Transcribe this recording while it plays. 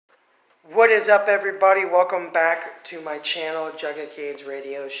What is up, everybody? Welcome back to my channel, Jugga Kid's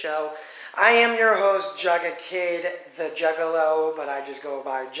Radio Show. I am your host, Jugga Kid, the Juggalo, but I just go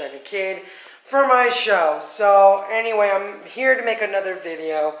by Jugga Kid for my show. So anyway, I'm here to make another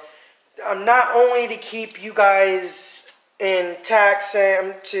video. Not only to keep you guys intact,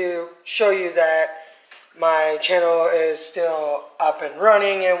 to show you that my channel is still up and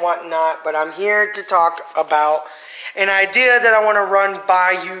running and whatnot, but I'm here to talk about an idea that I want to run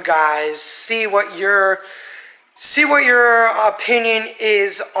by you guys. See what your opinion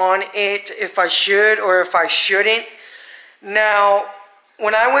is on it, if I should or if I shouldn't. Now,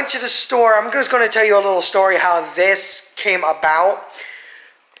 when I went to the store, I'm just going to tell you a little story how this came about.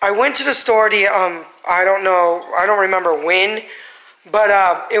 I went to the store, I don't remember when,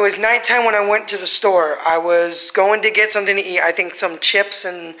 but it was nighttime when I went to the store. I was going to get something to eat, I think some chips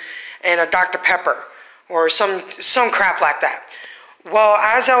and a Dr. Pepper, or some crap like that. Well,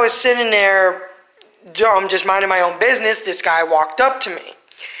 as I was sitting there, just minding my own business, this guy walked up to me.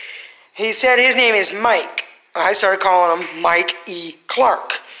 He said his name is Mike. I started calling him Mike E.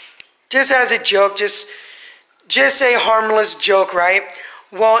 Clark. Just as a joke, just a harmless joke, right?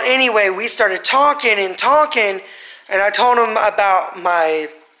 Well, anyway, we started talking, and I told him about my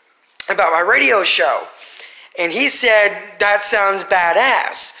radio show. And he said, that sounds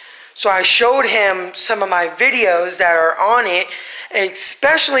badass. So I showed him some of my videos that are on it,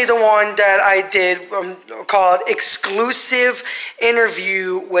 especially the one that I did called Exclusive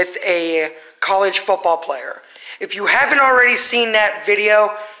Interview with a College Football Player. If you haven't already seen that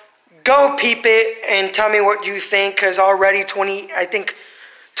video, go peep it and tell me what you think, because already 28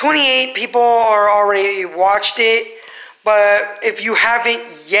 people are already watched it. But if you haven't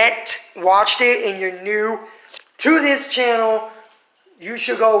yet watched it and you're new to this channel, you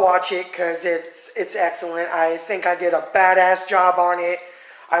should go watch it, because it's excellent. I think I did a badass job on it.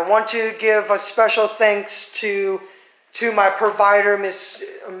 I want to give a special thanks to my provider,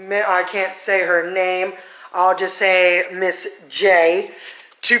 I can't say her name. I'll just say Miss J.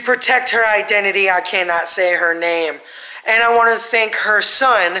 To protect her identity, I cannot say her name. And I want to thank her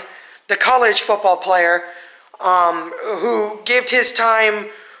son, the college football player, who took his time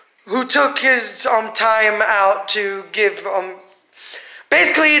out to give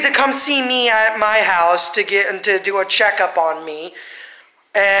basically to come see me at my house to do a checkup on me.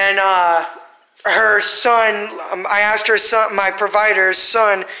 And her son, I asked her son, my provider's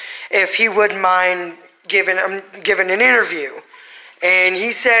son, if he wouldn't mind giving an interview. And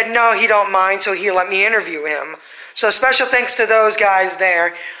he said no, he don't mind, so he let me interview him. So special thanks to those guys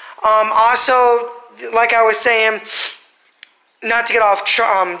there. Also, like I was saying, not to get off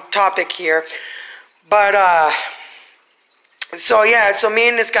topic here, but so yeah, so me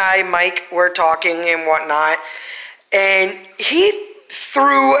and this guy, Mike, were talking and whatnot, and he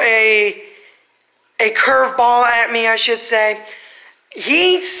threw a curveball at me, I should say.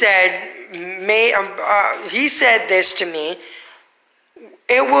 He said this to me.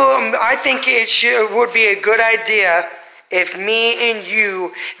 I think it would be a good idea if me and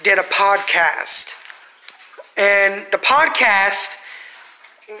you did a podcast. And the podcast,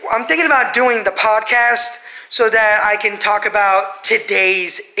 I'm thinking about doing the podcast so that I can talk about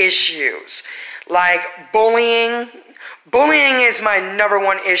today's issues, like bullying. Bullying is my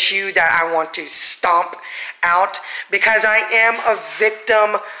 #1 issue that I want to stomp out, because I am a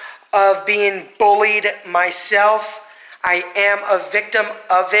victim of being bullied myself. I am a victim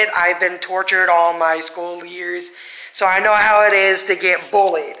of it. I've been tortured all my school years, so I know how it is to get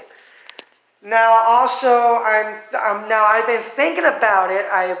bullied. Now, also, I've been thinking about it.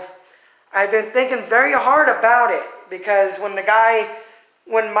 I've been thinking very hard about it, because when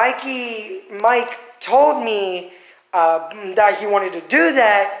Mike told me that he wanted to do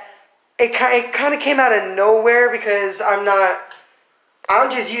that, it kind of came out of nowhere, because I'm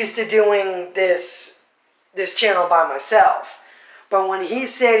just used to doing this channel by myself. But when he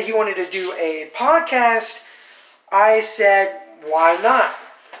said he wanted to do a podcast, I said, why not?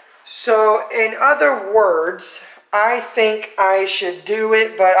 So, in other words, I think I should do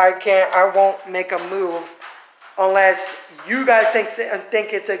it, but I won't make a move unless you guys think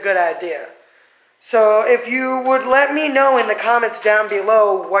it's a good idea. So, if you would let me know in the comments down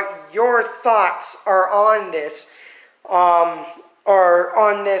below what your thoughts are on this, or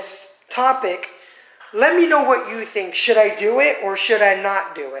on this topic, let me know what you think. Should I do it or should I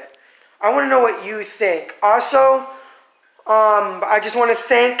not do it? I want to know what you think. Also, I just want to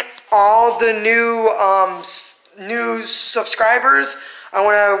thank all the new subscribers. I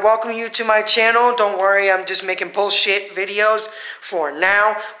want to welcome you to my channel. Don't worry, I'm just making bullshit videos for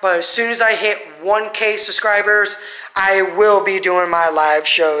now. But as soon as I hit 1K subscribers, I will be doing my live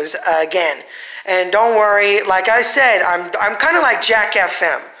shows again. And don't worry, like I said, I'm kind of like Jack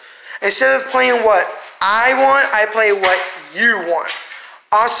FM. Instead of playing what I want, I play what you want.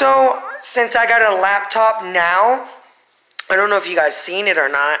 Also, since I got a laptop now, I don't know if you guys seen it or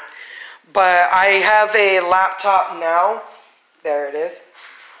not, but I have a laptop now. There it is.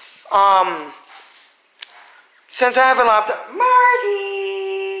 Since I have a laptop,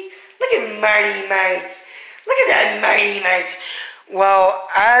 Marty, look at Marty mates. Look at that Marty mates. Well,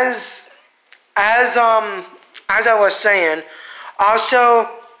 as I was saying, also,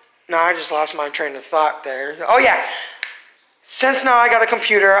 no, I just lost my train of thought there. Oh yeah, since now I got a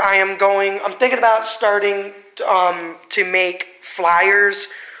computer, I'm thinking about starting to make flyers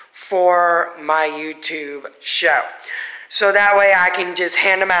for my YouTube show. So that way I can just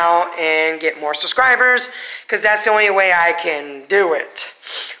hand them out and get more subscribers, because that's the only way I can do it.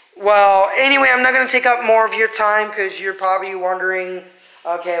 Well, anyway, I'm not going to take up more of your time, because you're probably wondering,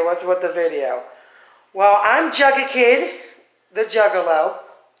 okay, what's with the video? Well, I'm Jugga Kid, the Juggalo,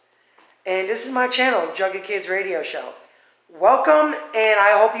 and this is my channel, Jugga Kid's Radio Show. Welcome, and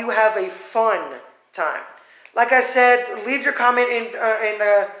I hope you have a fun time. Like I said, leave your comment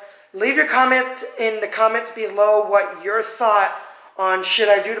in the comments below what your thought on should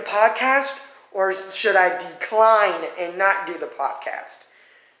I do the podcast or should I decline and not do the podcast.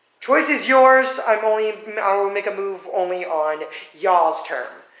 Choice is yours. I will make a move only on y'all's term.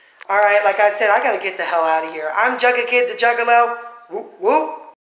 All right, like I said, I gotta get the hell out of here. I'm Jugga Kid, the Juggalo. Whoop whoop.